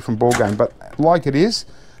we got a different ball game. But like it is,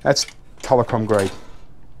 that's telecom grade.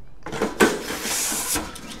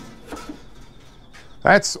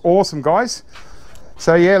 That's awesome, guys.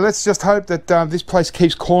 So yeah, let's just hope that this place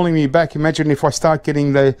keeps calling me back. Imagine if I start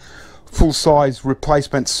getting the full-size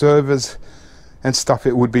replacement servers and stuff,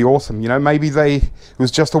 it would be awesome. You know, maybe it was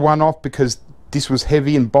just a one-off because this was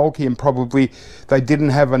heavy and bulky, and probably they didn't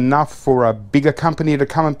have enough for a bigger company to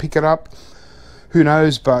come and pick it up. Who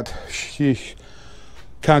knows? But sheesh,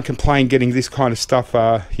 can't complain getting this kind of stuff.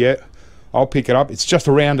 Yeah, I'll pick it up. It's just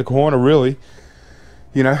around the corner, really.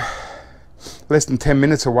 You know, less than 10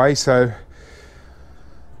 minutes away, so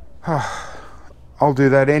I'll do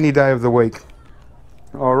that any day of the week.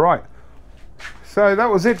 All right, so that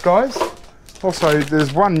was it, guys. Also,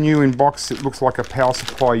 there's one new in box. It looks like a power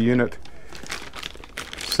supply unit,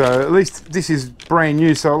 so at least this is brand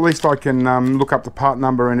new, so at least I can look up the part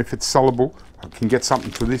number, and if it's sellable I can get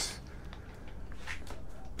something for this.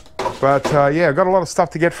 But yeah, I've got a lot of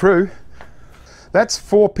stuff to get through. That's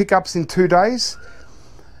 4 pickups in 2 days,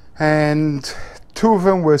 and 2 of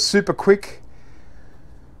them were super quick,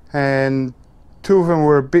 and 2 of them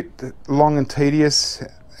were a bit long and tedious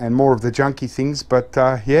and more of the junky things. But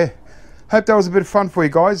yeah, hope that was a bit of fun for you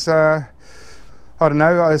guys. I don't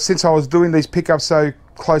know, since I was doing these pickups so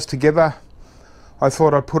close together, I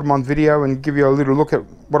thought I'd put them on video and give you a little look at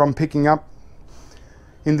what I'm picking up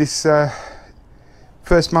in this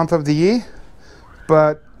first month of the year.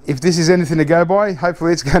 But if this is anything to go by,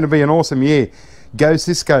 hopefully it's going to be an awesome year. Go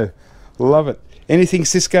Cisco, love it. Anything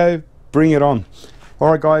Cisco, bring it on.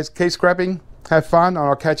 Alright guys, keep scrapping, have fun, and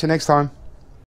I'll catch you next time.